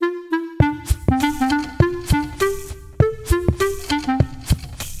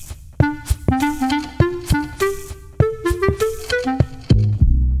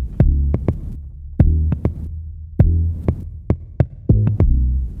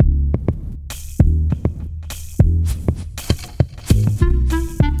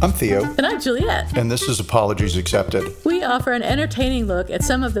I'm Theo. And I'm Juliet. And this is Apologies Accepted. We offer an entertaining look at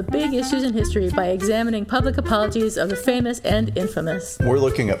some of the big issues in history by examining public apologies of the famous and infamous. We're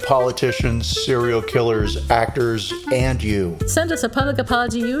looking at politicians, serial killers, actors, and you. Send us a public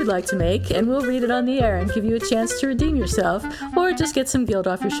apology you would like to make, and we'll read it on the air and give you a chance to redeem yourself or just get some guilt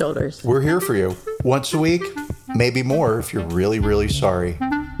off your shoulders. We're here for you. Once a week, maybe more if you're really, really sorry.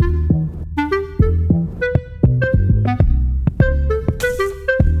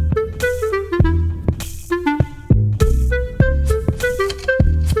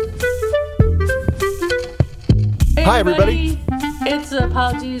 Hi, everybody. It's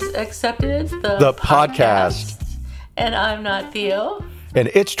Apologies Accepted, the podcast. And I'm not Theo. And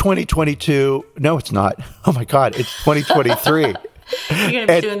it's 2022. No, it's not. Oh, my God. It's 2023. You're going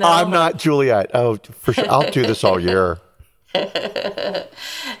to be doing that. I'm not Juliet. Oh, for sure. I'll do this all year.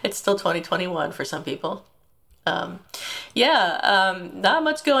 It's still 2021 for some people. Not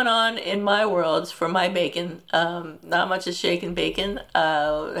much going on in my world for my bacon. Not much is shaking bacon.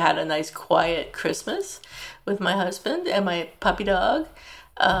 Had a nice quiet Christmas with my husband and my puppy dog.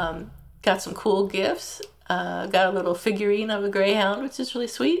 Got some cool gifts. Got a little figurine of a greyhound, which is really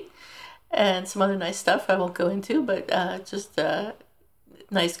sweet, and some other nice stuff I won't go into, but just a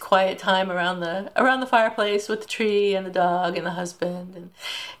nice quiet time around the fireplace with the tree and the dog and the husband, and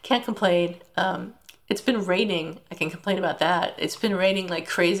can't complain. It's been raining. I can complain about that. It's been raining like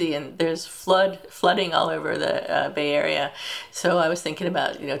crazy, and there's flooding all over the Bay Area. So I was thinking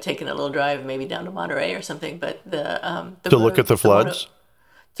about taking a little drive, maybe down to Monterey or something. But to look at the floods.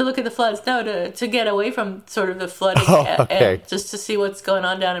 To look at the floods, no, to get away from sort of the flooding, and just to see what's going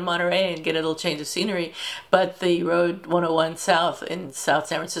on down in Monterey and get a little change of scenery. But the road 101 South in South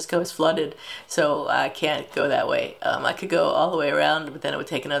San Francisco is flooded, so I can't go that way. I could go all the way around, but then it would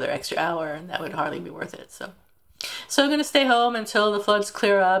take another extra hour, and that would hardly be worth it. So I'm going to stay home until the floods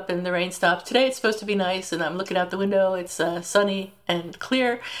clear up and the rain stops. Today it's supposed to be nice, and I'm looking out the window. It's sunny and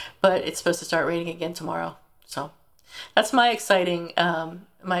clear, but it's supposed to start raining again tomorrow. So that's my exciting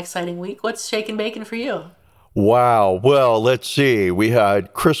week. What's shaking bacon for you? Wow. Well, let's see. We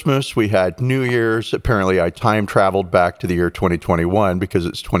had Christmas. We had New Year's. Apparently, I time traveled back to the year 2021 because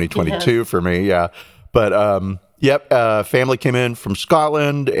it's 2022 for me. Yeah. But, family came in from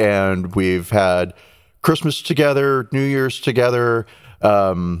Scotland, and we've had Christmas together, New Year's together,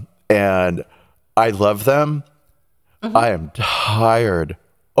 and I love them. Mm-hmm. I am tired.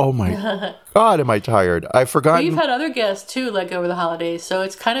 Oh my God, am I tired? I've forgotten. Well, you've had other guests too, like over the holidays, so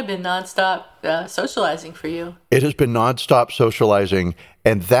it's kind of been nonstop socializing for you. It has been nonstop socializing,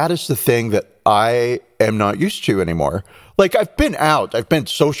 and that is the thing that I am not used to anymore. Like, I've been out, I've been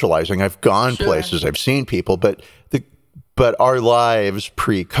socializing, I've gone places, I've seen people, but our lives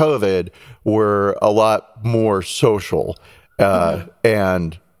pre-COVID were a lot more social,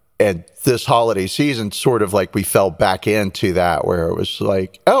 and this holiday season, sort of like we fell back into that, where it was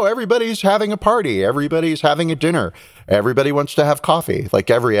like, oh, everybody's having a party, everybody's having a dinner, everybody wants to have coffee,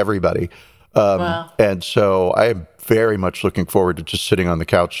 like everybody. Wow. And so I am very much looking forward to just sitting on the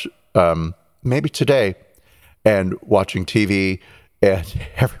couch, maybe today, and watching TV, and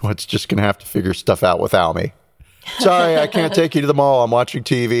everyone's just going to have to figure stuff out without me. Sorry, I can't take you to the mall, I'm watching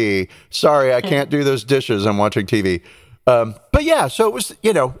TV. Sorry, I can't do those dishes, I'm watching TV. But yeah, so it was,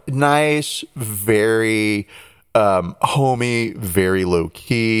 nice, very homey, very low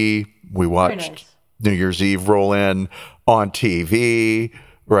key. We watched New Year's Eve roll in on TV,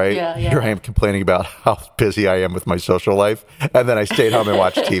 right? Yeah. Here I am complaining about how busy I am with my social life, and then I stayed home and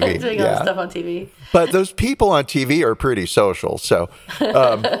watched TV. Doing all the stuff on TV. But those people on TV are pretty social, so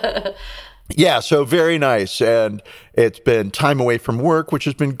yeah, so very nice. And it's been time away from work, which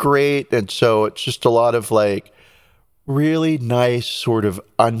has been great. And so it's just a lot of like really nice sort of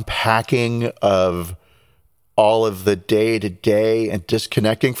unpacking of all of the day to day and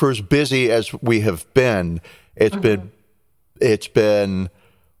disconnecting. For as busy as we have been, it's been,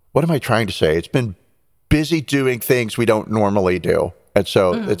 what am I trying to say? It's been busy doing things we don't normally do. And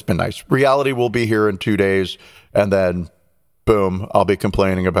so it's been nice. Reality will be here in 2 days, and then boom, I'll be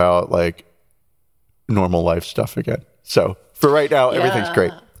complaining about like normal life stuff again. So for right now, everything's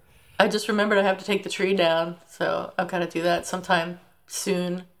great. I just remembered I have to take the tree down, so I've got to do that sometime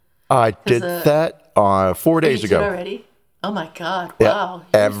soon. I did that 4 days ago. Already? Oh my God! Wow,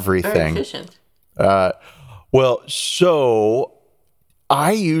 yeah, everything. Very efficient. Well, so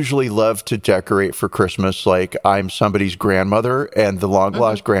I usually love to decorate for Christmas, like I'm somebody's grandmother, and the long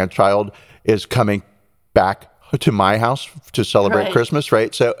lost grandchild is coming back to my house to celebrate Christmas,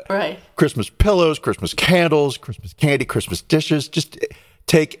 right? So Christmas pillows, Christmas candles, Christmas candy, Christmas dishes. Just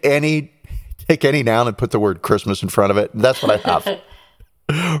take any noun and put the word Christmas in front of it. And that's what I have.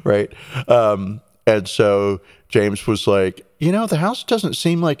 right? And so James was like, the house doesn't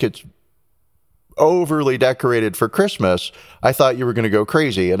seem like it's overly decorated for Christmas. I thought you were going to go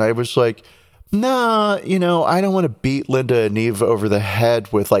crazy. And I was like, nah, I don't want to beat Linda and Eve over the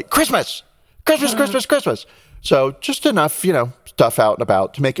head with like Christmas, Christmas, Christmas, Christmas. So just enough, stuff out and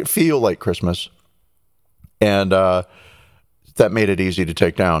about to make it feel like Christmas. And that made it easy to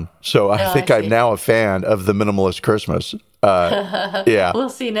take down. So I think I'm now a fan of the minimalist Christmas. Yeah. We'll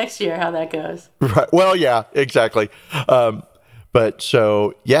see next year how that goes. Right. Well, yeah, exactly. But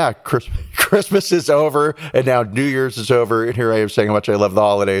so, yeah, Christmas is over, and now New Year's is over, and here I am saying how much I love the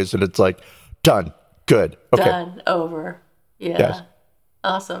holidays, and it's like, done. Good. Okay. Done. Over. Yeah. Yes.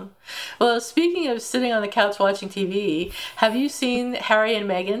 Awesome. Well, speaking of sitting on the couch watching TV, have you seen Harry and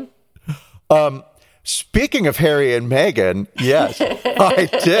Meghan? Speaking of Harry and Meghan, yes, I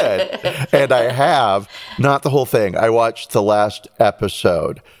did. And I have. Not the whole thing. I watched the last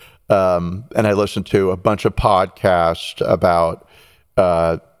episode. And I listened to a bunch of podcasts about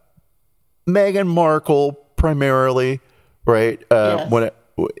Meghan Markle primarily, right? Yes.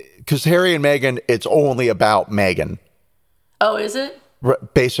 Because Harry and Meghan, it's only about Meghan. Oh, is it?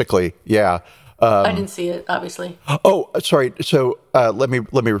 Basically, yeah. I didn't see it, obviously. Oh, sorry. So let me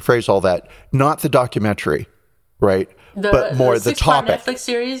rephrase all that. Not the documentary, right? But more the topic. Netflix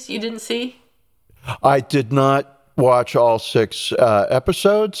series you didn't see? I did not watch all 6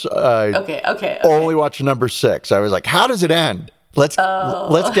 episodes. Okay. Only watched number 6. I was like, how does it end? Let's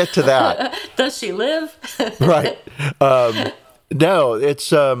get to that. Does she live? Right. No,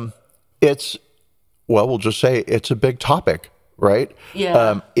 it's we'll just say it's a big topic, right?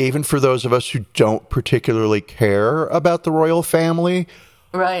 Yeah. Even for those of us who don't particularly care about the royal family,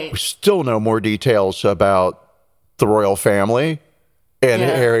 right? We still know more details about the royal family and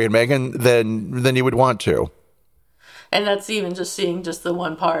Harry and Meghan than you would want to. And that's even just seeing just the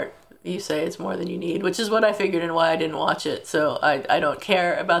one part. You say it's more than you need, which is what I figured and why I didn't watch it. So I don't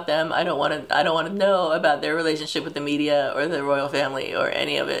care about them. I don't want to know about their relationship with the media or the royal family or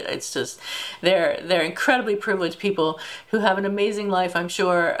any of it. It's just they're incredibly privileged people who have an amazing life, I'm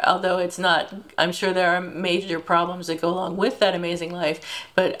sure, although it's not. I'm sure there are major problems that go along with that amazing life,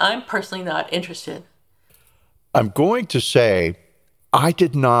 but I'm personally not interested. I'm going to say I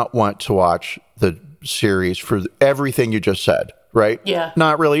did not want to watch the series for everything you just said. Right? Yeah.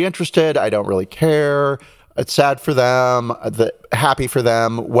 Not really interested. I don't really care. It's sad for them, happy for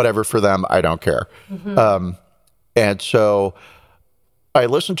them, whatever for them. I don't care. Mm-hmm. And so I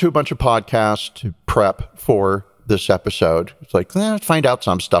listened to a bunch of podcasts to prep for this episode. It's like, find out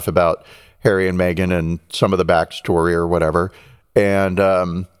some stuff about Harry and Meghan and some of the backstory or whatever. And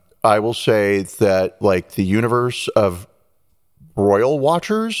I will say that like the universe of royal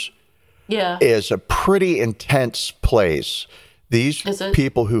watchers is a pretty intense place. These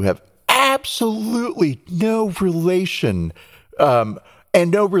people who have absolutely no relation and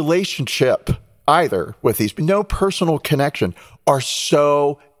no relationship either with these, no personal connection, are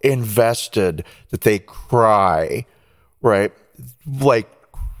so invested that they cry, right? Like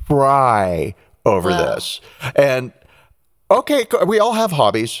cry over this. And okay, we all have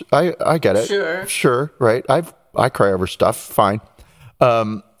hobbies. I get it. Sure, right? I cry over stuff. Fine.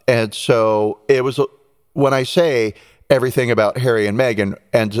 And so it was when I say everything about Harry and Meghan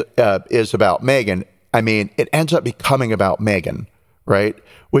is about Meghan, I mean, it ends up becoming about Meghan, right?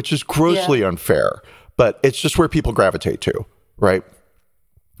 Which is grossly unfair, but it's just where people gravitate to, right?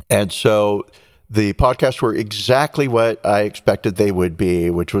 And so the podcasts were exactly what I expected they would be,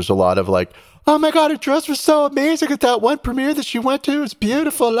 which was a lot of like, oh my God, her dress was so amazing at that one premiere that she went to. It's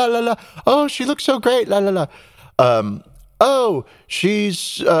beautiful, la, la, la. Oh, she looks so great, la, la, la. Oh,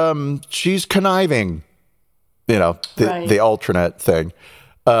 she's conniving. The alternate thing.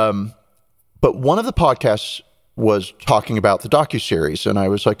 But one of the podcasts was talking about the docuseries, and I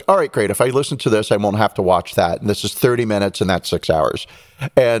was like, all right, great. If I listen to this, I won't have to watch that. And this is 30 minutes, and that's 6 hours.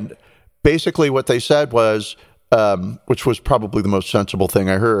 And basically what they said was, which was probably the most sensible thing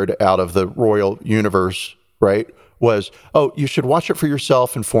I heard out of the royal universe, right, was, oh, you should watch it for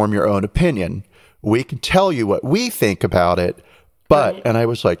yourself and form your own opinion. We can tell you what we think about it. But, and I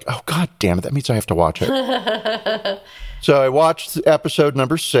was like, oh, God damn it, that means I have to watch it. So I watched episode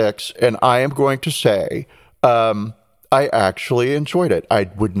number 6, and I am going to say I actually enjoyed it. I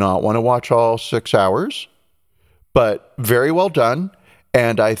would not want to watch all 6 hours, but very well done.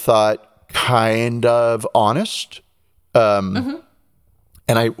 And I thought kind of honest. And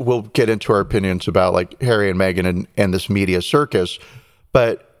I will get into our opinions about like Harry and Meghan and this media circus.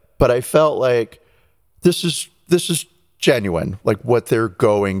 But I felt like this is genuine, like what they're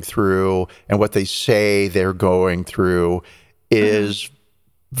going through and what they say they're going through is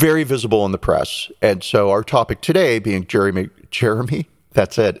very visible in the press. And so our topic today being Jeremy,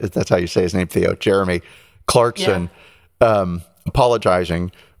 that's it. That's how you say his name, Theo. Jeremy Clarkson,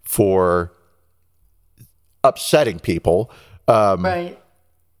 apologizing for upsetting people. Right.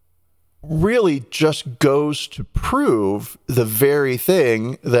 Really just goes to prove the very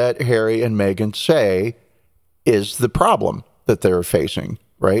thing that Harry and Meghan say is the problem that they're facing,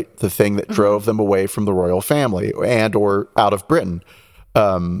 right? The thing that drove them away from the royal family and or out of Britain.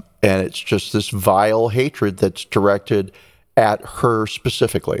 And it's just this vile hatred that's directed at her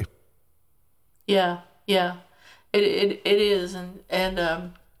specifically. Yeah. It is.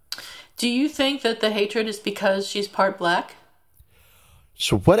 And do you think that the hatred is because she's part black?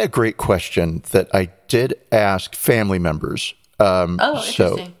 So what a great question that I did ask family members.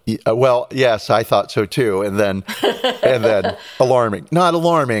 Interesting. Well, yes, I thought so too. And then alarming, not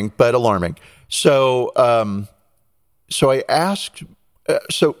alarming, but alarming. So I asked,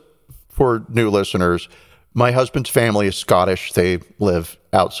 so for new listeners, my husband's family is Scottish. They live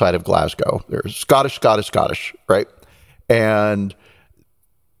outside of Glasgow. They're Scottish, right? And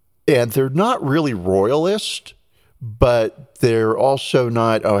they're not really royalist, but they're also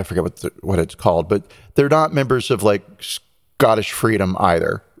not, I forget what it's called, but they're not members of like Scottish Freedom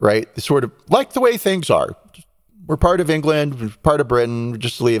either, right? They sort of like the way things are. We're part of England, we're part of Britain,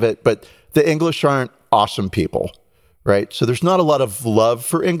 just leave it. But the English aren't awesome people, right? So there's not a lot of love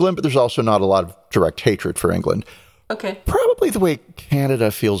for England, but there's also not a lot of direct hatred for England. Okay. Probably the way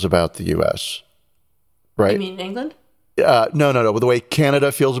Canada feels about the U.S., right? You mean England? No. The way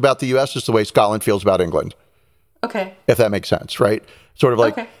Canada feels about the U.S. is the way Scotland feels about England. Okay. If that makes sense, right? Sort of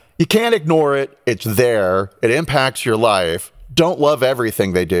like, You can't ignore it. It's there. It impacts your life. Don't love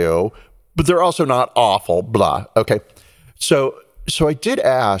everything they do, but they're also not awful, blah. Okay. So I did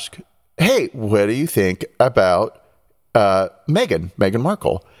ask, hey, what do you think about Meghan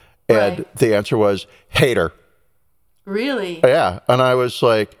Markle? And the answer was, hate her. Really? Yeah. And I was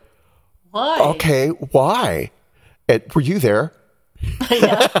like, why? Okay, why? Were you there?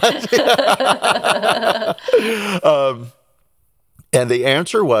 And the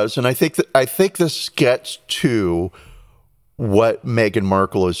answer was, and I think this gets to what Meghan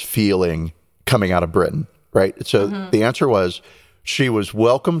Markle is feeling coming out of Britain, right? So the answer was, she was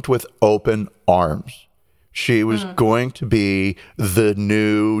welcomed with open arms. She was going to be the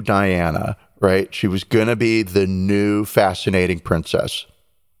new Diana, right? She was going to be the new fascinating princess.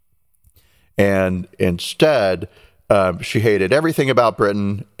 And instead, she hated everything about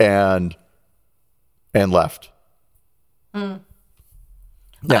Britain and left.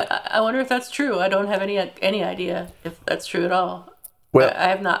 Yeah. I wonder if that's true. I don't have any idea if that's true at all. Well, I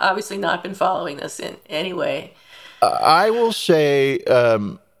have obviously not been following this in any way. I will say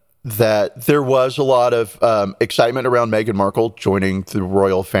that there was a lot of excitement around Meghan Markle joining the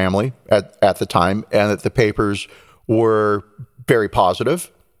royal family at the time, and that the papers were very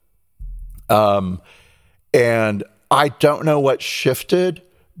positive. And I don't know what shifted,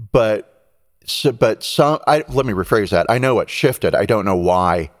 let me rephrase that. I know what shifted. I don't know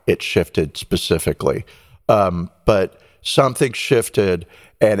why it shifted specifically. But something shifted,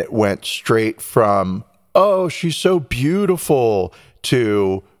 and it went straight from, oh, she's so beautiful,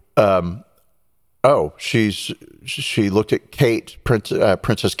 to, she looked at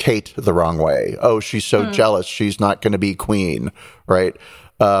Princess Kate the wrong way. Oh, she's so jealous. She's not going to be queen, right?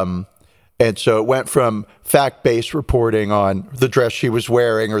 And so it went from fact-based reporting on the dress she was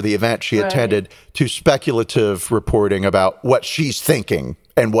wearing or the event she attended to speculative reporting about what she's thinking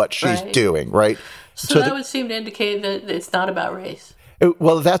and what she's doing, right? So that would seem to indicate that it's not about race.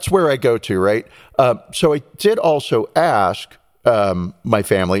 Well, that's where I go to, right? So I did also ask my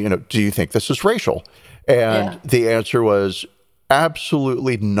family, do you think this is racial? And the answer was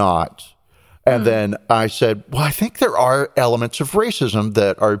absolutely not. And then I said, well, I think there are elements of racism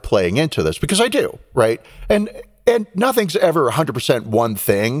that are playing into this, because I do, right? And nothing's ever 100% one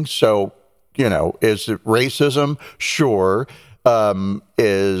thing. So, is it racism? Sure.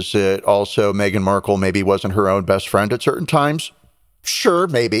 Is it also Meghan Markle maybe wasn't her own best friend at certain times? Sure,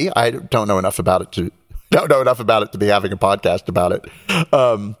 maybe. I don't know enough about it to be having a podcast about it.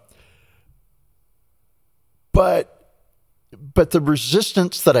 But the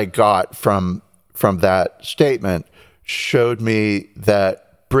resistance that I got from that statement showed me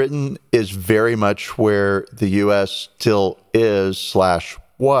that Britain is very much where the U.S. still is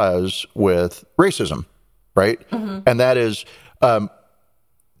 / was with racism, right? And that is, the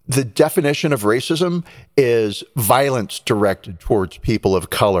definition of racism is violence directed towards people of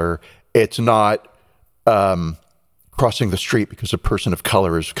color. It's not crossing the street because a person of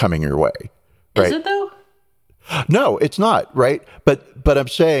color is coming your way, right? Is it though? No, it's not, right? But I'm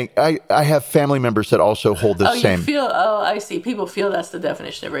saying I have family members that also hold the same. I see. People feel that's the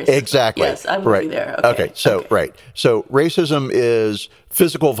definition of racism. Exactly. Yes, I'm right. with you there. Okay. So racism is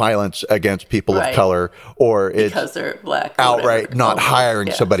physical violence against people of color, or it's because they're black, outright not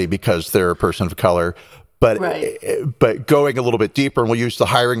hiring somebody because they're a person of color. But but going a little bit deeper, and we'll use the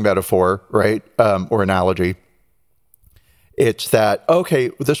hiring metaphor, right, or analogy. It's that,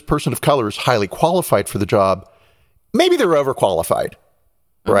 okay, this person of color is highly qualified for the job. Maybe they're overqualified,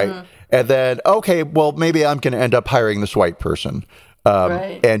 right? Mm-hmm. And then, okay, well, maybe I'm going to end up hiring this white person.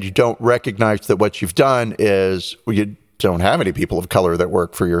 And you don't recognize that what you've done is you don't have any people of color that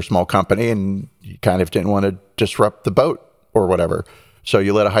work for your small company, and you kind of didn't want to disrupt the boat or whatever. So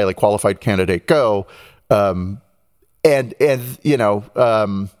you let a highly qualified candidate go.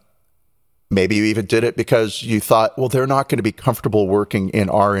 Maybe you even did it because you thought, well, they're not going to be comfortable working in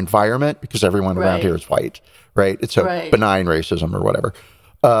our environment because everyone around here is white, right? It's a benign racism or whatever.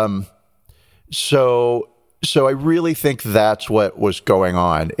 So I really think that's what was going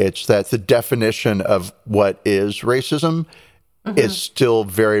on. It's that the definition of what is racism is still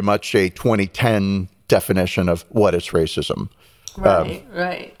very much a 2010 definition of what is racism.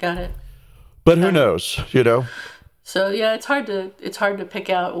 Right. Got it. But who knows, So yeah, it's hard to pick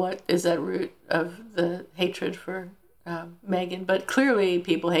out what is at root of the hatred for Meghan. But clearly,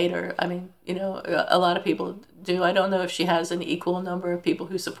 people hate her. I mean, a lot of people do. I don't know if she has an equal number of people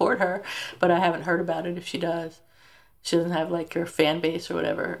who support her, but I haven't heard about it. If she does, she doesn't have like her fan base or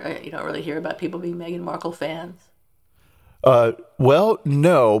whatever. You don't really hear about people being Meghan Markle fans. Well,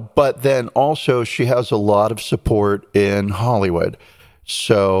 no, but then also she has a lot of support in Hollywood.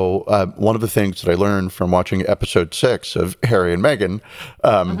 So one of the things that I learned from watching episode 6 of Harry and Meghan,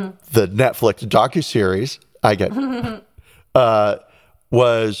 the Netflix docuseries I get,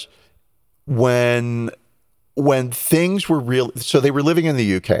 was when things were real. So they were living in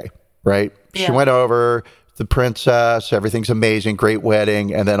the UK, right? Yeah. She went over, the princess, everything's amazing, great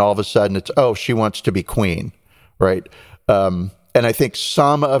wedding. And then all of a sudden it's, she wants to be queen, right? And I think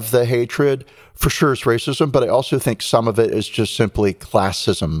some of the hatred for sure is racism, but I also think some of it is just simply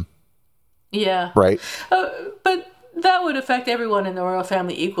classism. Yeah. Right? But that would affect everyone in the royal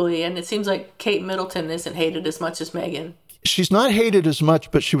family equally, and it seems like Kate Middleton isn't hated as much as Meghan. She's not hated as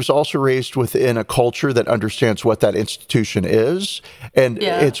much, but she was also raised within a culture that understands what that institution is. And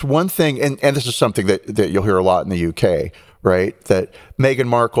it's one thing, and this is something that you'll hear a lot in the UK, right? That Meghan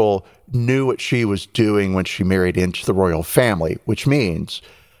Markle knew what she was doing when she married into the royal family, which means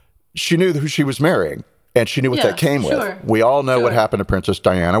she knew who she was marrying, and she knew what that came with. We all know what happened to Princess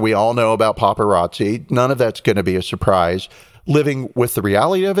Diana. We all know about paparazzi. None of that's going to be a surprise. Living with the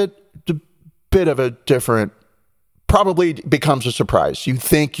reality of it, a bit of a different, probably becomes a surprise. You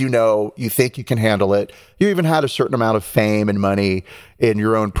think you think you can handle it. You even had a certain amount of fame and money in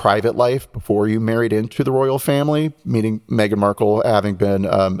your own private life before you married into the royal family, meaning Meghan Markle having been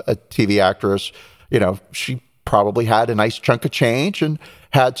a TV actress. She probably had a nice chunk of change and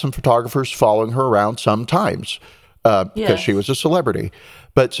had some photographers following her around sometimes because she was a celebrity.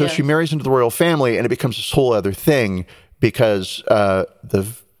 But so she marries into the royal family, and it becomes this whole other thing because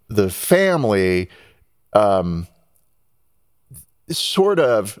the family, sort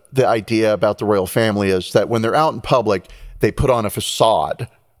of the idea about the royal family is that when they're out in public, they put on a facade,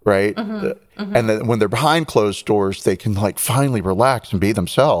 right? And then when they're behind closed doors, they can like finally relax and be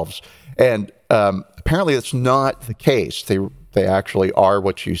themselves. And apparently that's not the case. They actually are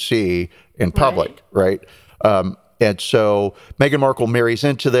what you see in public, right? And so Meghan Markle marries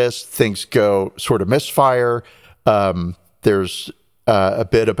into this. Things go sort of misfire. There's a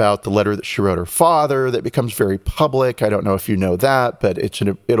bit about the letter that she wrote her father that becomes very public. I don't know if you know that, but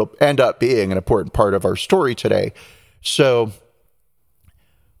it'll end up being an important part of our story today. So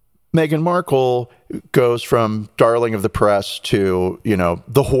Meghan Markle goes from darling of the press to,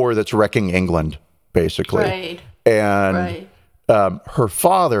 the whore that's wrecking England, basically. Right. And her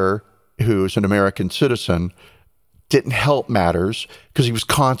father, who's an American citizen, didn't help matters because he was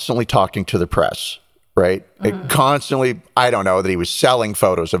constantly talking to the press, right? Constantly, I don't know that he was selling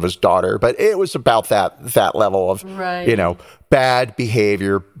photos of his daughter, but it was about that level of, bad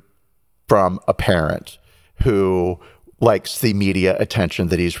behavior from a parent who likes the media attention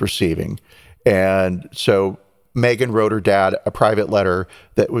that he's receiving. And so Meghan wrote her dad a private letter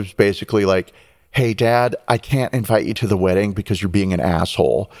that was basically like, hey, Dad, I can't invite you to the wedding because you're being an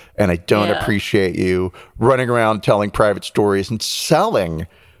asshole, and I don't appreciate you running around telling private stories and selling,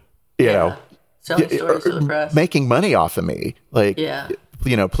 selling stories to the press, making money off of me. Like,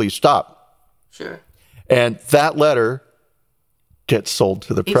 please stop. Sure. And that letter gets sold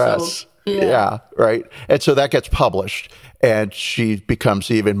to the press. Yeah, right. And so that gets published, and she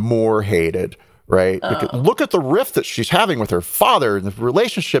becomes even more hated, right? Because look at the rift that she's having with her father, and the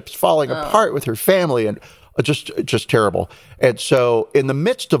relationship's falling apart with her family, and just terrible. And so, in the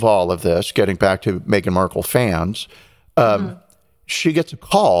midst of all of this, getting back to Meghan Markle fans, she gets a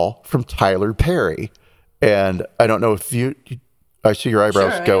call from Tyler Perry, and I don't know if I see your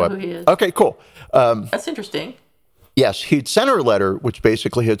eyebrows go up. Who he is. Okay, cool. That's interesting. Yes, he'd sent her a letter which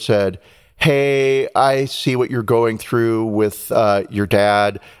basically had said, hey, I see what you're going through with your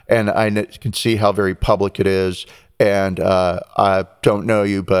dad, and I can see how very public it is. And I don't know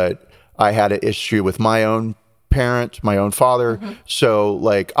you, but I had an issue with my own parent, my own father. So,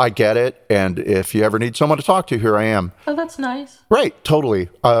 like, I get it. And if you ever need someone to talk to, here I am. Oh, that's nice. Right, totally.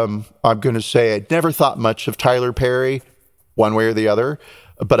 I'm going to say I'd never thought much of Tyler Perry, one way or the other.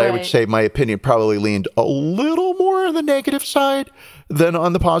 But I would say my opinion probably leaned a little more on the negative side than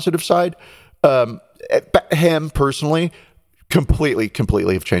on the positive side. Him personally, completely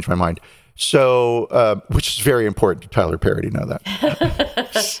have changed my mind. So, which is very important to Tyler Perry to know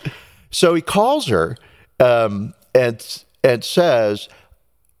that. So he calls her and says,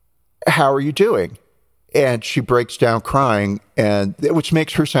 "How are you doing?" And she breaks down crying, and which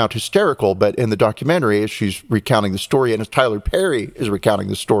makes her sound hysterical. But in the documentary, as she's recounting the story, and as Tyler Perry is recounting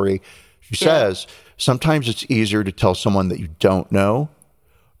the story, she says, sometimes it's easier to tell someone that you don't know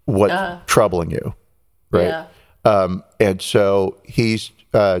what's troubling you, right? Yeah. And so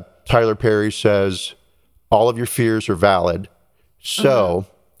Tyler Perry says, all of your fears are valid, so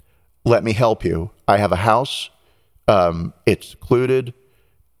let me help you. I have a house. It's secluded.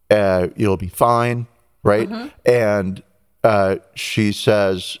 You'll be fine. Right. And she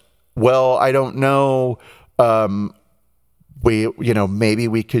says, well, I don't know. Maybe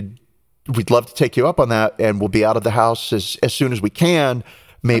we'd love to take you up on that, and we'll be out of the house as soon as we can,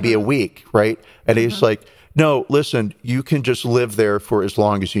 maybe a week. Right. And he's like, no, listen, you can just live there for as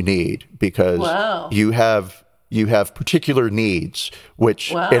long as you need, because you have particular needs,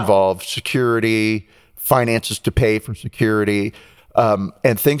 which involve security, finances to pay for security.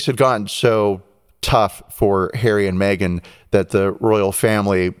 And things had gotten so tough for Harry and Meghan that the royal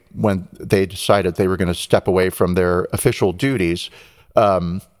family, when they decided they were going to step away from their official duties,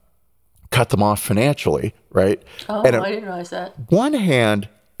 cut them off financially, right? Oh, and I didn't realize that. One hand,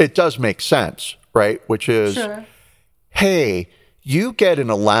 it does make sense, right? Which is, hey, you get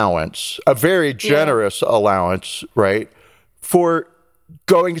an allowance, a very generous allowance, right, for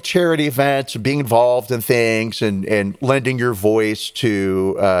going to charity events and being involved in things and lending your voice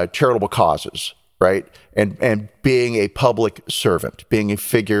to charitable causes, right? And being a public servant, being a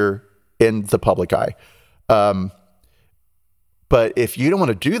figure in the public eye. But if you don't want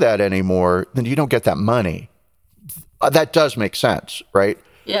to do that anymore, then you don't get that money. That does make sense, right?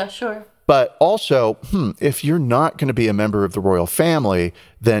 Yeah, sure. But also, if you're not going to be a member of the royal family,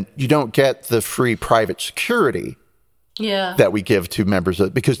 then you don't get the free private security that we give to members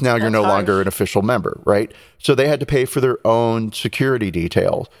of, because now you're no longer an official member, right? So they had to pay for their own security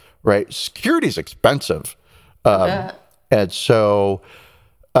details, right? Security is expensive. And so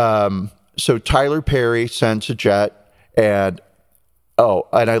Tyler Perry sends a jet, and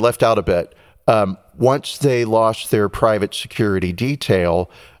I left out a bit. Once they lost their private security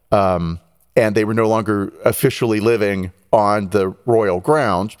detail, and they were no longer officially living on the royal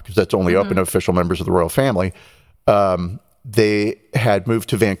grounds, because that's only open to official members of the royal family, they had moved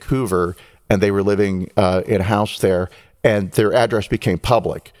to Vancouver, and they were living in a house there, and their address became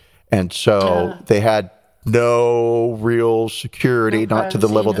public. And so they had no real security, not to the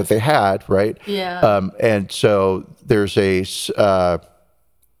level that they had, right? Yeah. And so there's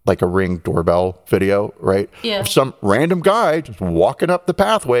like a Ring doorbell video, right? Yeah. Of some random guy just walking up the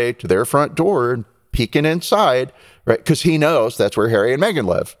pathway to their front door and peeking inside, right? Because he knows that's where Harry and Meghan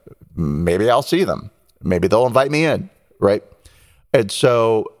live. Maybe I'll see them. Maybe they'll invite me in, right? And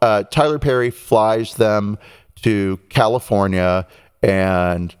so Tyler Perry flies them to California,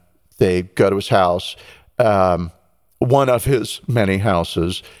 and they go to his house, one of his many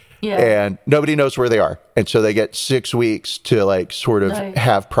houses, and nobody knows where they are. And so they get 6 weeks to like sort of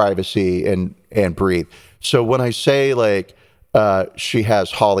have privacy and breathe. So when I say like she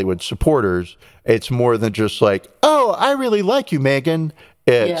has Hollywood supporters, it's more than just like, oh, I really like you, Meghan.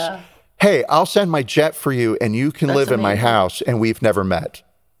 It's, hey, I'll send my jet for you, and you can live in my house, and we've never met.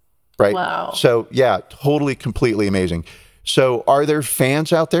 Right? Wow. So yeah, totally, completely amazing. So are there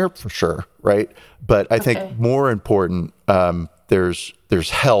fans out there? For sure, right? But I think more important, there's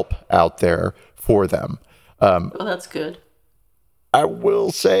help out there for them. Well, that's good. I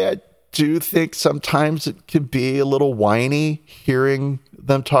will say I do think sometimes it can be a little whiny hearing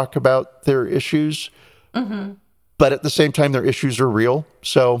them talk about their issues. Mm-hmm. But at the same time, their issues are real.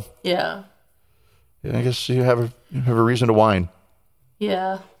 So yeah, I guess you have a reason to whine.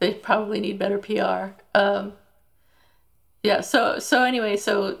 Yeah, they probably need better PR. Yeah. So anyway,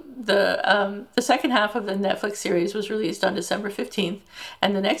 so the second half of the Netflix series was released on December 15th,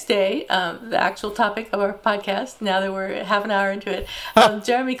 and the next day, the actual topic of our podcast. Now that we're half an hour into it,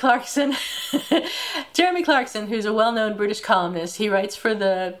 Jeremy Clarkson, who's a well-known British columnist, he writes for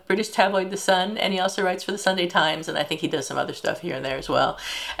the British tabloid The Sun, and he also writes for the Sunday Times, and I think he does some other stuff here and there as well.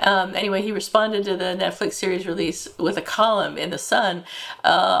 Anyway, he responded to the Netflix series release with a column in The Sun,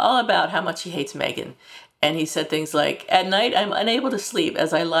 all about how much he hates Meghan. And he said things like, "At night, I'm unable to sleep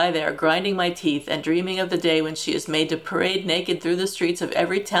as I lie there grinding my teeth and dreaming of the day when she is made to parade naked through the streets of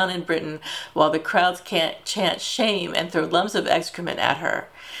every town in Britain while the crowds can't chant shame and throw lumps of excrement at her."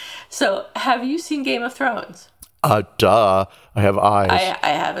 So, have you seen Game of Thrones? Duh. I have eyes. I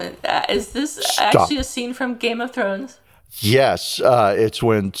haven't. Is this Stop. actually a scene from Game of Thrones? Yes. It's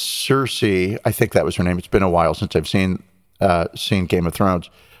when Cersei, I think that was her name. It's been a while since I've seen Game of Thrones.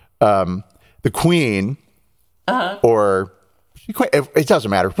 The Queen... or it doesn't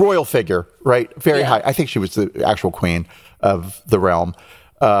matter. Royal figure, right? Very high. I think she was the actual queen of the realm.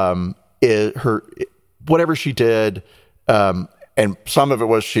 Whatever she did, and some of it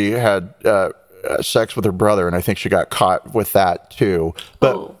was she had sex with her brother, and I think she got caught with that too.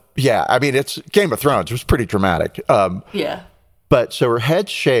 But yeah, I mean, it's Game of Thrones. It was pretty dramatic. Yeah. But so her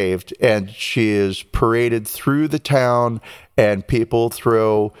head's shaved, and she is paraded through the town, and people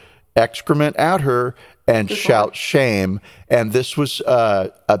throw excrement at her and shout shame. And this was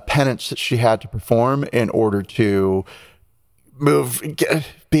a penance that she had to perform in order to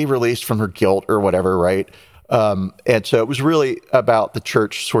be released from her guilt or whatever, right? And so it was really about the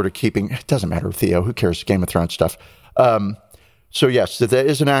church sort of keeping, it doesn't matter, Theo, who cares, Game of Thrones stuff. So yes, that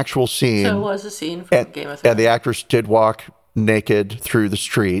is an actual scene. So it was a scene from Game of Thrones. And the actress did walk naked through the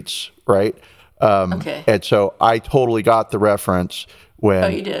streets, right? Okay. And so I totally got the reference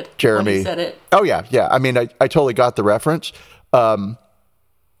when you did? Jeremy When he said it? Oh yeah. I mean, I totally got the reference. Probably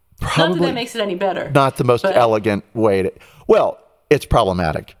not that that makes it any better. Not the most elegant way to. Well, it's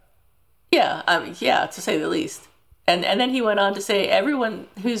problematic. Yeah, to say the least. And then he went on to say, everyone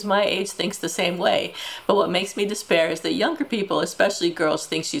who's my age thinks the same way. But what makes me despair is that younger people, especially girls,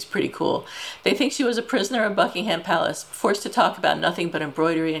 think she's pretty cool. They think she was a prisoner of Buckingham Palace, forced to talk about nothing but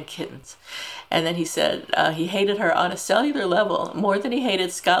embroidery and kittens. And then he said he hated her on a cellular level more than he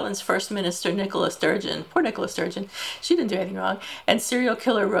hated Scotland's First Minister, Nicola Sturgeon. Poor Nicola Sturgeon. She didn't do anything wrong. And serial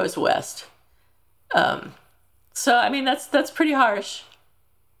killer Rose West. So, I mean, that's pretty harsh.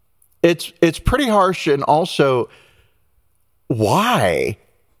 It's pretty harsh, and also, why?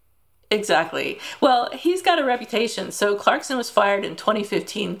 Exactly. Well, he's got a reputation. So Clarkson was fired in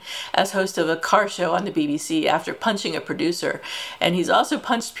 2015 as host of a car show on the BBC after punching a producer. And he's also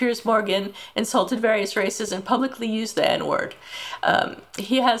punched Piers Morgan, insulted various races, and publicly used the N-word.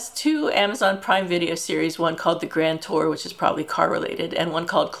 He has 2 Amazon Prime Video series, one called The Grand Tour, which is probably car-related, and one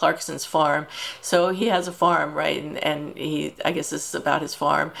called Clarkson's Farm. So he has a farm, right? And I guess this is about his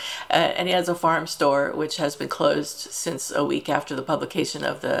farm. And he has a farm store, which has been closed since a week after the publication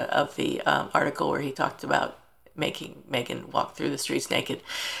of the article where he talked about making Meghan walk through the streets naked.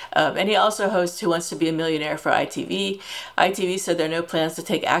 And he also hosts Who Wants to Be a Millionaire for ITV. ITV said there are no plans to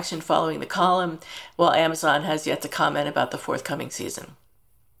take action following the column, while Amazon has yet to comment about the forthcoming season.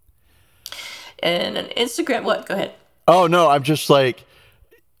 And an Instagram, what? Go ahead. Oh, no, I'm just like,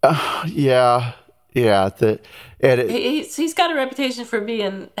 yeah. He's got a reputation for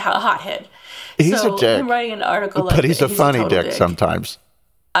being a hothead. He's a dick. Him writing an article like but he's a funny dick dick sometimes.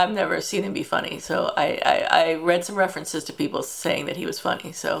 I've never seen him be funny, so I read some references to people saying that he was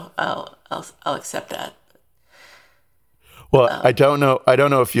funny, so I'll accept that. Well, I don't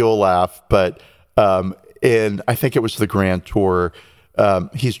know if you'll laugh, but I think it was the Grand Tour,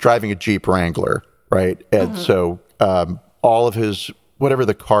 he's driving a Jeep Wrangler, right? And so all of his whatever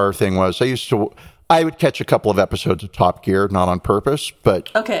the car thing was, I would catch a couple of episodes of Top Gear, not on purpose, but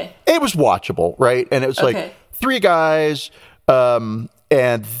it was watchable, right? And it was like 3 guys.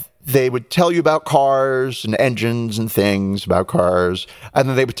 And they would tell you about cars and engines and things about cars, and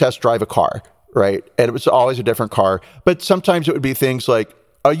then they would test drive a car, right? And it was always a different car, but sometimes it would be things like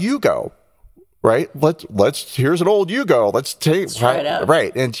a Yugo, right? Here's an old Yugo. Let's try it out,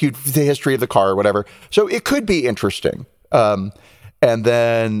 right? And the history of the car or whatever. So it could be interesting. And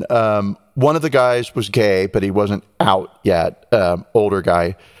then one of the guys was gay, but he wasn't out yet. Older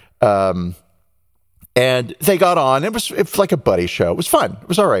guy. And they got on. It was like a buddy show. It was fun. It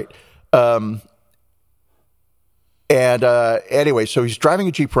was all right. And anyway, so he's driving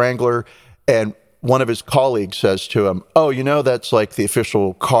a Jeep Wrangler, and one of his colleagues says to him, "Oh, you know, that's like the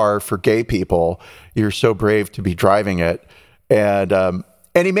official car for gay people. You're so brave to be driving it." And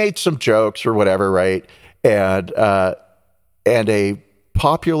he made some jokes or whatever, right? And a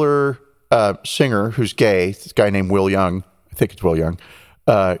popular singer who's gay, this guy named Will Young, I think it's Will Young,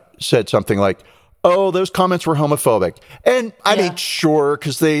 said something like, "Oh, those comments were homophobic." And I mean, sure,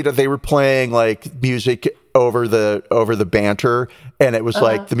 because they were playing like music over the banter, and it was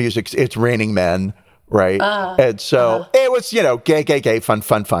like the music's "It's Raining Men," right? And so it was, gay,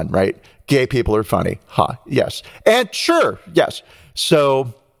 fun, right? Gay people are funny, yes, and sure, yes.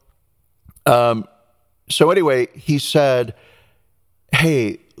 So anyway, he said,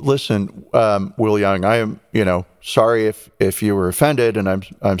 "Hey, listen, Will Young, I am, sorry if you were offended, and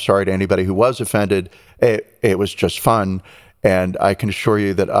I'm sorry to anybody who was offended. It was just fun, and I can assure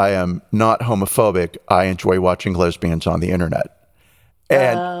you that I am not homophobic. I enjoy watching lesbians on the internet."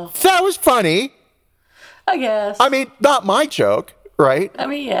 And that was funny. I guess. I mean, not my joke, right? I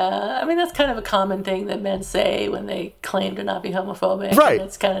mean, yeah. I mean, that's kind of a common thing that men say when they claim to not be homophobic. Right. And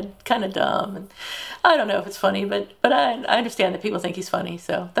it's kind of dumb. And I don't know if it's funny, but I understand that people think he's funny,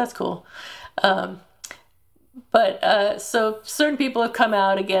 so that's cool. So certain people have come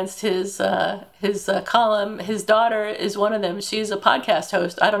out against his column. His daughter is one of them. She's a podcast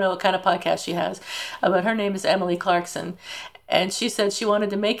host. I don't know what kind of podcast she has, but her name is Emily Clarkson. And she said she wanted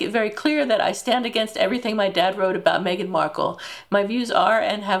to make it very clear that I stand against everything my dad wrote about Meghan Markle. My views are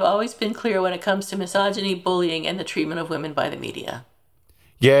and have always been clear when it comes to misogyny, bullying, and the treatment of women by the media.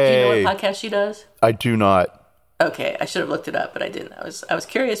 Yay. Do you know what podcast she does? I do not. Okay, I should have looked it up, but I didn't. I was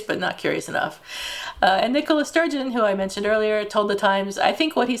curious, but not curious enough. And Nicola Sturgeon, who I mentioned earlier, told The Times, "I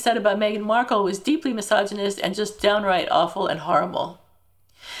think what he said about Meghan Markle was deeply misogynist and just downright awful and horrible."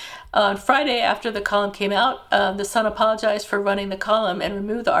 On Friday, after the column came out, The Sun apologized for running the column and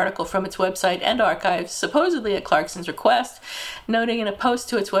removed the article from its website and archives, supposedly at Clarkson's request, noting in a post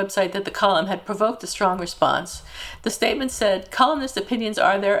to its website that the column had provoked a strong response. The statement said, "Columnist opinions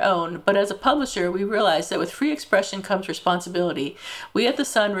are their own, but as a publisher, we realize that with free expression comes responsibility. We at The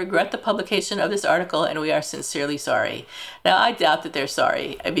Sun regret the publication of this article, and we are sincerely sorry." Now, I doubt that they're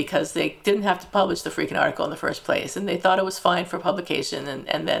sorry, because they didn't have to publish the freaking article in the first place, and they thought it was fine for publication,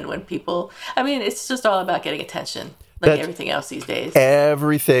 and then when people, I mean, it's just all about getting attention, like everything else these days.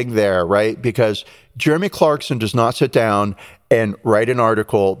 Everything there, right? Because Jeremy Clarkson does not sit down and write an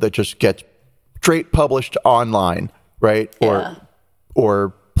article that just gets straight published online, right? Yeah.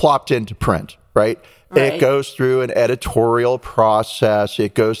 Or plopped into print, right? It goes through an editorial process.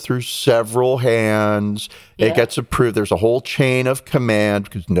 It goes through several hands. It gets approved. There's a whole chain of command,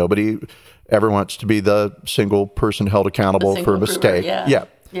 because nobody ever wants to be the single person held accountable for a mistake.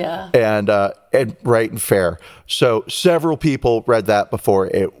 Yeah. And right and fair. So several people read that before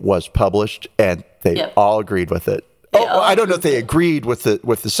it was published, and they all agreed with it. I don't know if they agreed with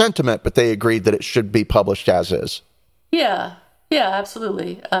the sentiment, but they agreed that it should be published as is. Yeah,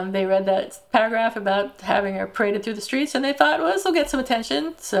 absolutely. They read that paragraph about having her paraded through the streets, and they thought, well, this will get some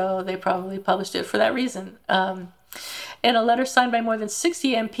attention, so they probably published it for that reason. In a letter signed by more than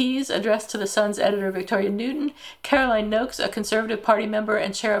 60 MPs addressed to The Sun's editor, Victoria Newton, Caroline Noakes, a Conservative Party member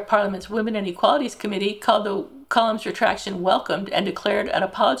and chair of Parliament's Women and Equalities Committee, called the column's retraction welcomed and declared an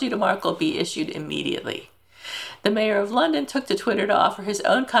apology to Markle be issued immediately. The mayor of London took to Twitter to offer his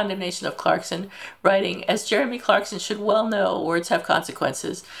own condemnation of Clarkson, writing, "As Jeremy Clarkson should well know, words have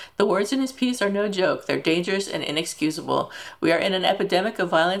consequences. The words in his piece are no joke. They're dangerous and inexcusable. We are in an epidemic of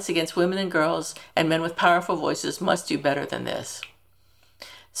violence against women and girls, and men with powerful voices must do better than this."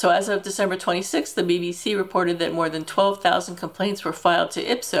 So as of December 26th, the BBC reported that more than 12,000 complaints were filed to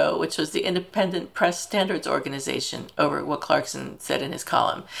IPSO, which was the Independent Press Standards Organization, over what Clarkson said in his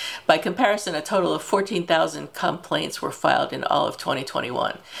column. By comparison, a total of 14,000 complaints were filed in all of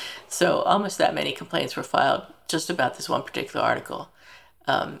 2021. So almost that many complaints were filed just about this one particular article.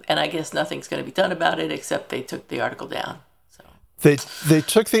 And I guess nothing's going to be done about it except they took the article down. So They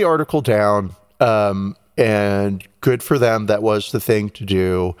took the article down. And good for them. That was the thing to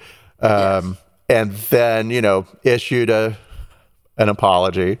do. And then, issued an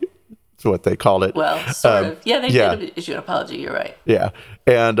apology. That's what they called it. Well, sort of. Yeah, they did issue an apology. You're right. Yeah.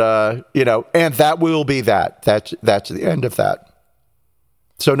 And, and that will be that. That's the end of that.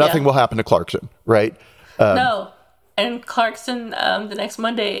 So nothing will happen to Clarkson, right? No. And Clarkson, the next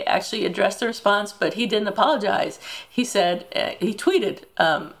Monday, actually addressed the response, but he didn't apologize. He said, he tweeted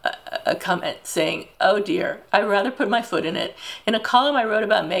a comment saying, "Oh dear, I'd rather put my foot in it. In a column I wrote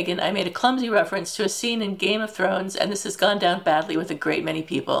about Meghan, I made a clumsy reference to a scene in Game of Thrones, and this has gone down badly with a great many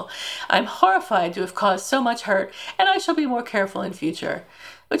people. I'm horrified to have caused so much hurt, and I shall be more careful in future."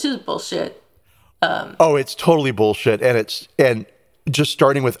 Which is bullshit. It's totally bullshit. And just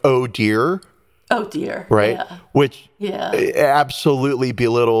starting with "oh dear," oh dear, right? Yeah. Which absolutely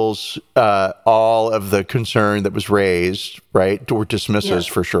belittles all of the concern that was raised, right? Or dismisses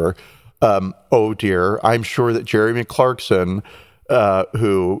for sure. Oh dear. I'm sure that Jeremy Clarkson,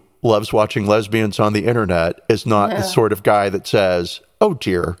 who loves watching lesbians on the internet, is not the sort of guy that says, "oh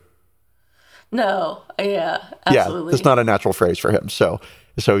dear." No, absolutely. Yeah, it's not a natural phrase for him. So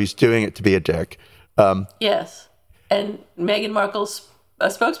he's doing it to be a dick. Yes. And Meghan Markle's a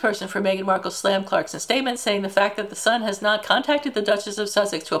spokesperson for Meghan Markle slammed Clarkson's statement, saying the fact that the Sun has not contacted the Duchess of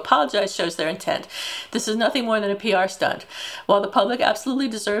Sussex to apologize shows their intent. This is nothing more than a PR stunt. While the public absolutely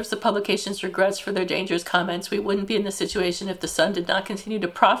deserves the publication's regrets for their dangerous comments, we wouldn't be in this situation if the Sun did not continue to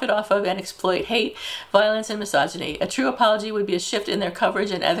profit off of and exploit hate, violence, and misogyny. A true apology would be a shift in their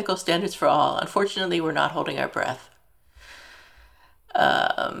coverage and ethical standards for all. Unfortunately, we're not holding our breath.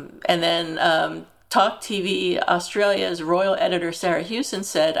 And then Talk TV Australia's royal editor Sarah Hewson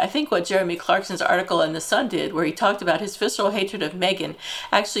said, "I think what Jeremy Clarkson's article in The Sun did, where he talked about his visceral hatred of Meghan,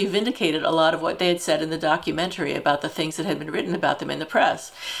 actually vindicated a lot of what they had said in the documentary about the things that had been written about them in the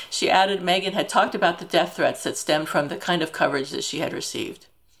press." She added Meghan had talked about the death threats that stemmed from the kind of coverage that she had received.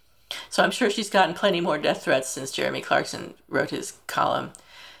 So I'm sure she's gotten plenty more death threats since Jeremy Clarkson wrote his column.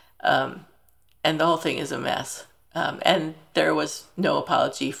 And the whole thing is a mess. And there was no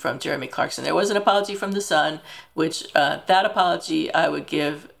apology from Jeremy Clarkson. There was an apology from The Sun, which that apology I would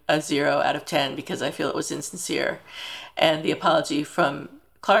give a 0 out of 10 because I feel it was insincere. And the apology from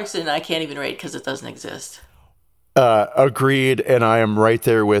Clarkson, I can't even rate because it doesn't exist. Agreed. And I am right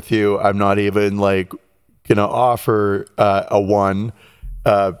there with you. I'm not even going to offer a 1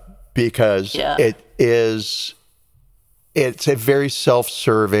 because it's a very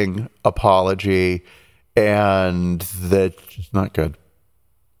self-serving apology. And that's just not good.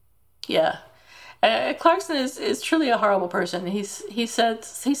 Yeah. Clarkson is truly a horrible person. He said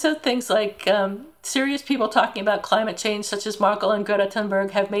things like serious people talking about climate change, such as Markle and Greta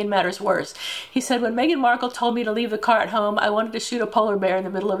Thunberg, have made matters worse. He said, "When Meghan Markle told me to leave the car at home, I wanted to shoot a polar bear in the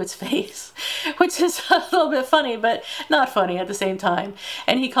middle of its face," which is a little bit funny, but not funny at the same time.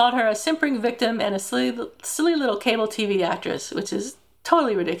 And he called her a simpering victim and a silly little cable TV actress, which is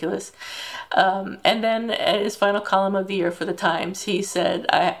totally ridiculous. And then his final column of the year for the Times, he said,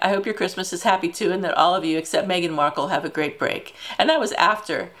 I hope your Christmas is happy too, and that all of you except Meghan Markle have a great break." And that was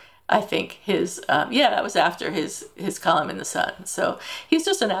after, I think, his column in The Sun. So he's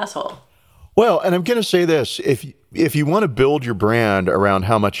just an asshole. Well, and I'm going to say this, if you want to build your brand around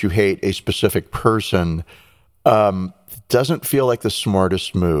how much you hate a specific person, doesn't feel like the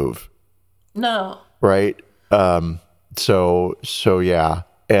smartest move. No. Right? So yeah,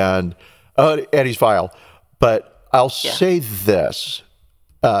 and he's vile. But I'll say this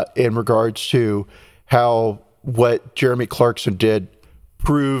in regards to how what Jeremy Clarkson did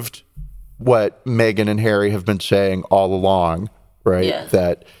proved what Meghan and Harry have been saying all along, right? Yes.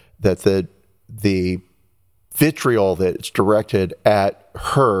 That the vitriol that's directed at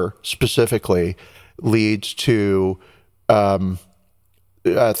her specifically leads to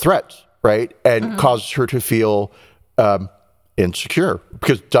threats, right? And causes her to feel insecure,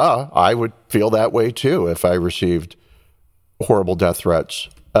 because I would feel that way too if I received horrible death threats.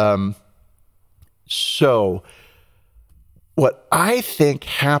 So what I think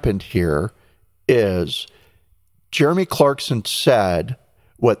happened here is Jeremy Clarkson said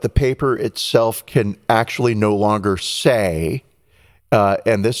what the paper itself can actually no longer say.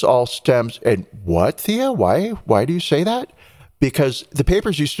 And this all stems, and what, Thea? Why do you say that? Because the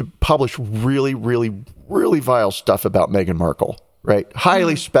papers used to publish really, really, really vile stuff about Meghan Markle, right?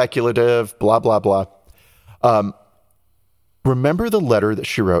 Highly speculative, blah, blah, blah. Remember the letter that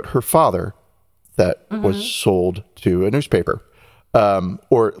she wrote her father that was sold to a newspaper,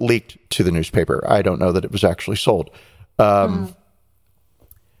 or leaked to the newspaper. I don't know that it was actually sold.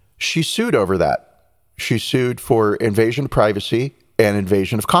 She sued over that. She sued for invasion of privacy and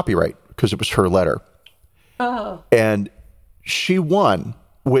invasion of copyright because it was her letter. Oh. And she won,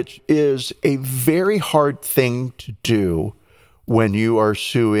 which is a very hard thing to do when you are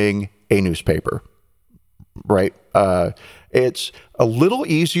suing a newspaper, right? It's a little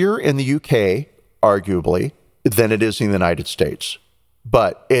easier in the UK, arguably, than it is in the United States.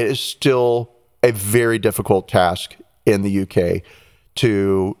 But it is still a very difficult task in the UK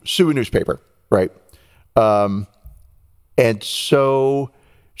to sue a newspaper, right? And so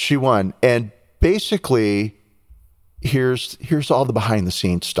She won. And basically, here's all the behind the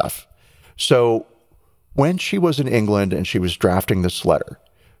scenes stuff. So when she was in England and she was drafting this letter,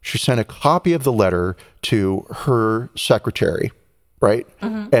 she sent a copy of the letter to her secretary, right?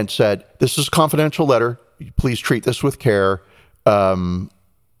 And said, this is a confidential letter. Please treat this with care.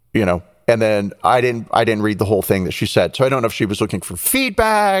 And then I didn't read the whole thing that she said. So I don't know if she was looking for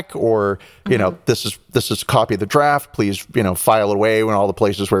feedback or, this is a copy of the draft. Please, file it away in all the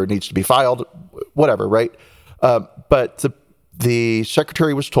places where it needs to be filed, whatever, right? But the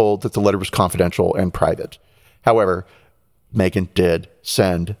secretary was told that the letter was confidential and private. However, Meghan did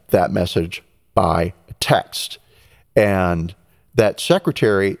send that message by text. And that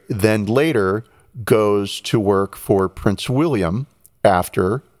secretary then later goes to work for Prince William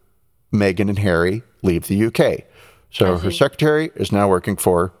after Meghan and Harry leave the UK. So her secretary is now working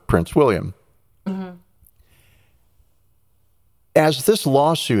for Prince William. As this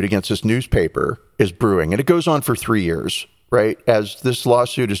lawsuit against this newspaper is brewing, and it goes on for 3 years, right? As this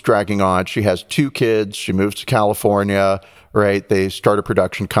lawsuit is dragging on, she has 2 kids. She moves to California, right? They start a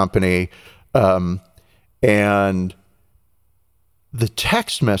production company. And the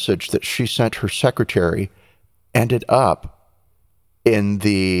text message that she sent her secretary ended up in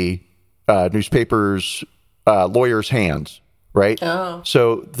the newspaper's lawyer's hands, right? Oh.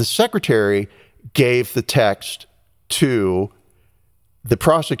 So the secretary gave the text to the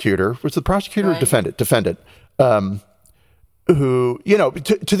prosecutor. Was the prosecutor or defendant? Defendant. Who,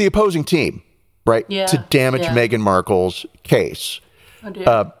 to the opposing team, right? Yeah. To damage Meghan Markle's case. Oh,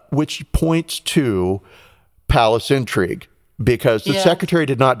 dear. Which points to palace intrigue. Because the secretary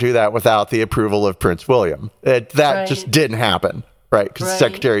did not do that without the approval of Prince William. That just didn't happen, right? Because the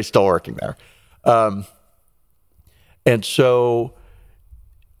secretary is still working there. And so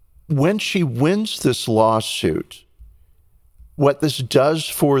when she wins this lawsuit, what this does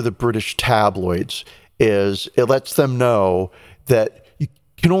for the British tabloids is it lets them know that you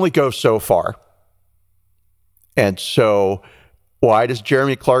can only go so far. And so why does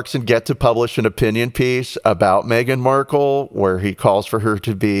Jeremy Clarkson get to publish an opinion piece about Meghan Markle where he calls for her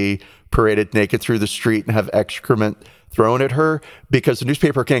to be paraded naked through the street and have excrement thrown at her? Because the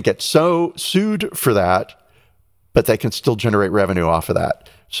newspaper can't get so sued for that, but they can still generate revenue off of that.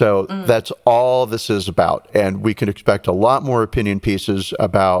 So that's all this is about. And we can expect a lot more opinion pieces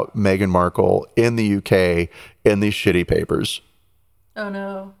about Meghan Markle in the UK in these shitty papers. Oh,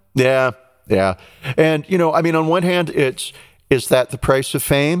 no. Yeah. And, on one hand, is that the price of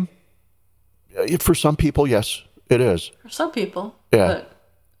fame? For some people, yes, it is. For some people. Yeah. But,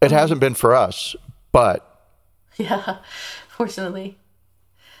 it hasn't been for us, but. Yeah, fortunately.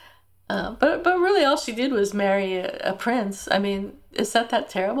 But really all she did was marry a prince. I mean, is that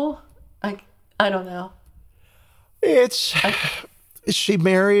terrible? I don't know. She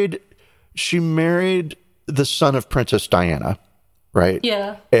married the son of Princess Diana, right?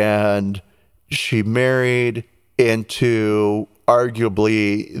 Yeah. And she married into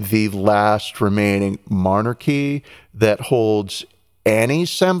arguably the last remaining monarchy that holds any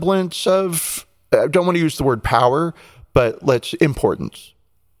semblance of, I don't want to use the word power, but importance,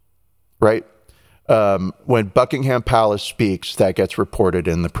 right? When Buckingham Palace speaks, that gets reported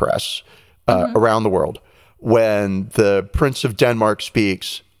in the press around the world. When the Prince of Denmark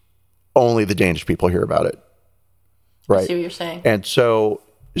speaks, only the Danish people hear about it, right? I see what you're saying. And so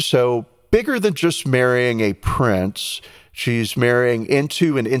bigger than just marrying a prince, she's marrying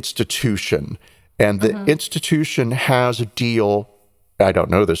into an institution. And the institution has a deal, I don't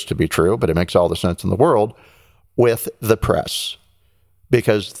know this to be true, but it makes all the sense in the world, with the press.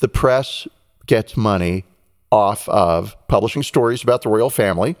 Because the press gets money off of publishing stories about the royal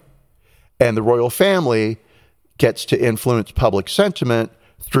family, and the royal family gets to influence public sentiment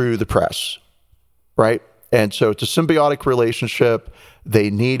through the press, right? And so it's a symbiotic relationship. They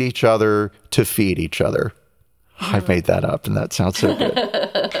need each other to feed each other. I made that up, and that sounds so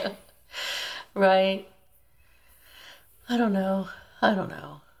good. Right. I don't know.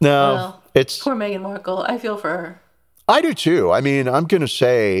 No, well, it's poor Meghan Markle. I feel for her. I do too. I mean, I'm going to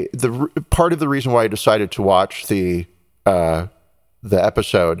say part of the reason why I decided to watch the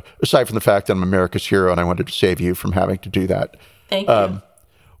episode, aside from the fact that I'm America's hero and I wanted to save you from having to do that. Thank you.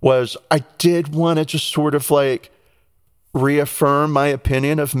 Was I did want to just sort of reaffirm my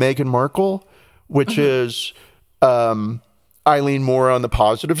opinion of Meghan Markle, which is I lean more on the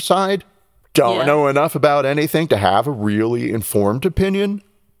positive side. Don't know enough about anything to have a really informed opinion,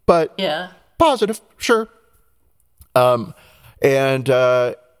 but positive, sure. And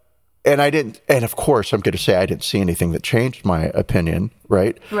I didn't, and of course, I'm going to say I didn't see anything that changed my opinion,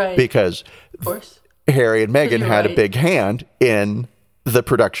 right? Right. Because of course. Harry and Meghan had a big hand in the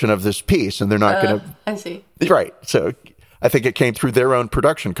production of this piece, and they're not going to. I see. Right. So I think it came through their own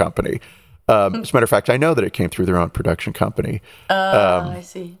production company. As a matter of fact, I know that it came through their own production company. I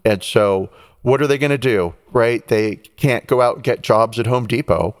see. And so what are they going to do? Right. They can't go out and get jobs at Home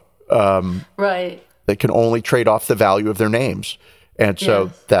Depot. Right. They can only trade off the value of their names. And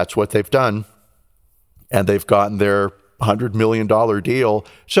so that's what they've done. And they've gotten their $100 million deal.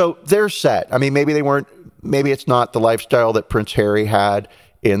 So they're set. I mean, maybe it's not the lifestyle that Prince Harry had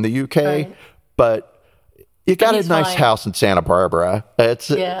in the UK, but you got a nice house in Santa Barbara.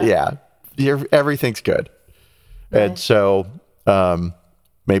 Everything's good. Right. And so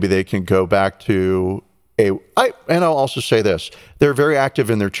maybe they can go back to and I'll also say this, they're very active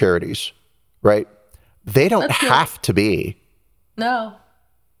in their charities, right? They don't have to be. No,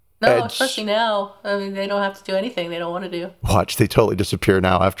 especially now. I mean, they don't have to do anything they don't want to do. Watch, they totally disappear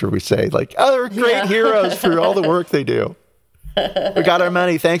now after we say, like, oh, they're great heroes for all the work they do. We got our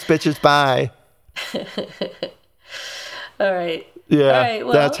money. Thanks, bitches. Bye. All right. Yeah, all right,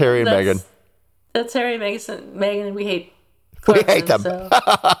 well, that's Harry and Meghan. That's Harry and Meghan, and we hate Clarkson. We hate them. So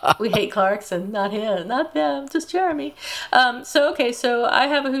we hate Clarkson, not him, not them, just Jeremy. So I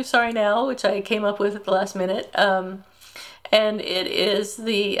have a Who's Sorry Now, which I came up with at the last minute. And it is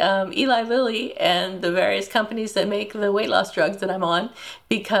the Eli Lilly and the various companies that make the weight loss drugs that I'm on,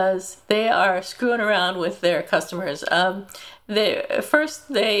 because they are screwing around with their customers.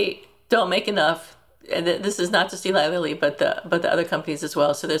 They don't make enough. And this is not just Eli Lilly, but the other companies as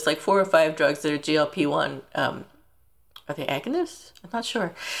well. So there's like 4 or 5 drugs that are GLP-1. Are they agonists? I'm not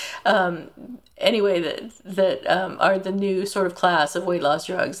sure. Anyway, that are the new sort of class of weight loss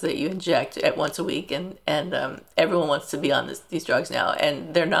drugs that you inject at once a week, and everyone wants to be on these drugs now,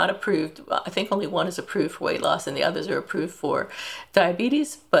 and they're not approved. I think only one is approved for weight loss, and the others are approved for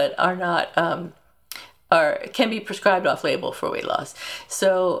diabetes, but are not can be prescribed off label for weight loss.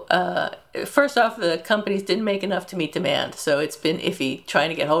 So first off, the companies didn't make enough to meet demand, so it's been iffy trying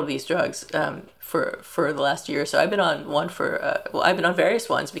to get hold of these drugs for the last year. So I've been on I've been on various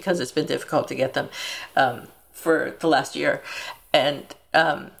ones because it's been difficult to get them for the last year. And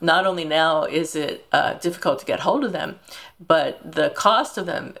not only now is it difficult to get hold of them, but the cost of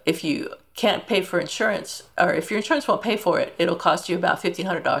them, if you can't pay for insurance, or if your insurance won't pay for it, it'll cost you about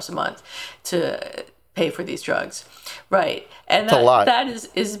 $1,500 a month to pay for these drugs. Right. And that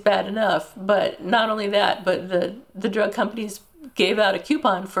is bad enough. But not only that, but the drug companies gave out a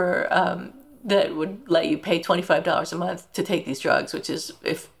coupon for that would let you pay $25 a month to take these drugs, which is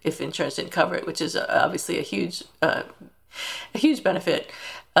if insurance didn't cover it, which is obviously a huge benefit.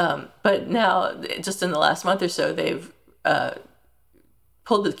 But now, just in the last month or so, they've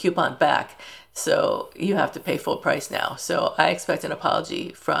pulled the coupon back. So you have to pay full price now. So I expect an apology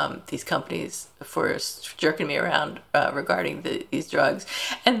from these companies for jerking me around regarding these drugs.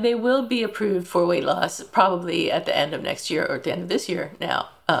 And they will be approved for weight loss probably at the end of next year or at the end of this year now.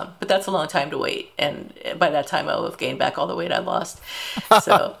 But that's a long time to wait. And by that time, I will have gained back all the weight I lost.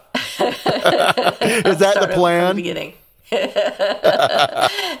 So is that the plan? From the beginning.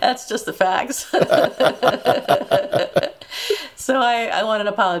 That's just the facts. So I want an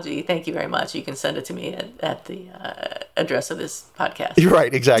apology. Thank you very much. You can send it to me at the address of this podcast. You're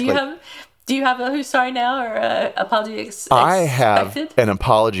right, exactly. Do you have a Who's Sorry Now or apology expected? I have an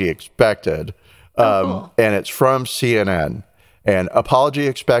apology expected, cool. And it's from CNN. And apology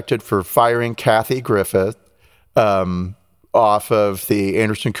expected for firing Kathy Griffith off of the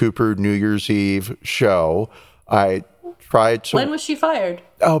Anderson Cooper New Year's Eve show. I tried to... When was she fired?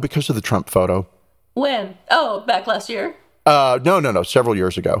 Oh, because of the Trump photo. When? Oh, back last year? No. Several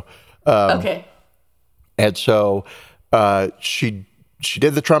years ago. Okay. And so she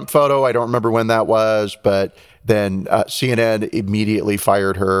did the Trump photo. I don't remember when that was, but then CNN immediately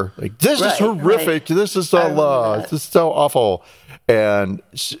fired her. Like, this is horrific. Right. This is so this is so awful. And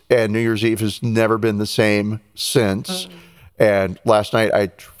New Year's Eve has never been the same since. Mm-hmm. And last night I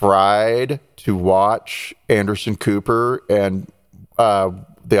tried to watch Anderson Cooper and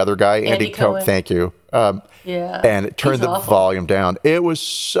the other guy, Andy Cohen. Thank you. Yeah. And it turned the volume down. It was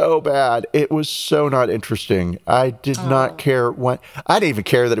so bad. It was so not interesting. I did not care when. I didn't even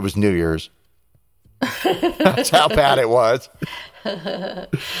care that it was New Year's. That's how bad it was.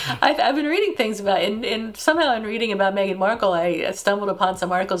 I've been reading things about, and somehow in reading about Meghan Markle, I stumbled upon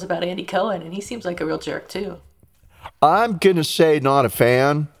some articles about Andy Cohen, and he seems like a real jerk too. I'm gonna say not a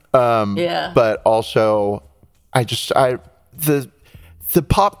fan. But also, the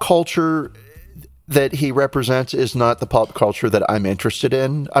pop culture that he represents is not the pop culture that I'm interested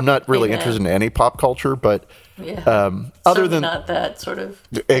in. I'm not really interested in any pop culture, but other than not that sort of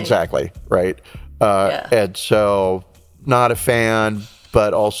thing. Exactly right. And so not a fan,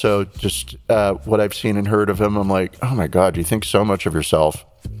 but also just what I've seen and heard of him, I'm like, oh my God, you think so much of yourself.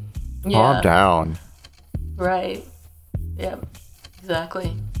 Calm down. Right. Yep.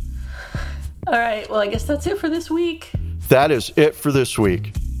 Exactly. All right. Well, I guess that's it for this week. That is it for this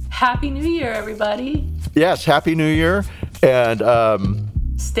week. Happy New Year, everybody. Yes, Happy New Year. And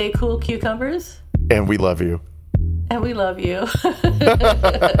stay cool, cucumbers. And we love you. And we love you.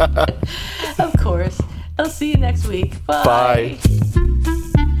 Of course. I'll see you next week. Bye. Bye.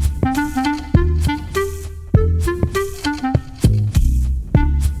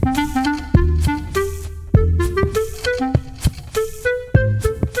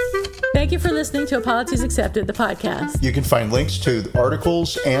 Thank you for listening to Apologies Accepted, the podcast. You can find links to the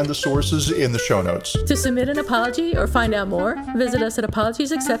articles and the sources in the show notes. To submit an apology or find out more, visit us at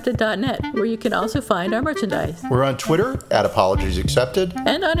apologiesaccepted.net, where you can also find our merchandise. We're on Twitter at Apologies Accepted.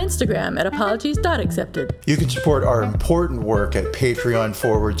 And on Instagram at apologies.accepted. You can support our important work at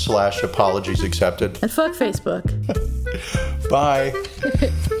Patreon.com/Apologies Accepted. And fuck Facebook. Bye.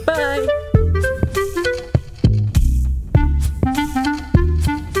 Bye.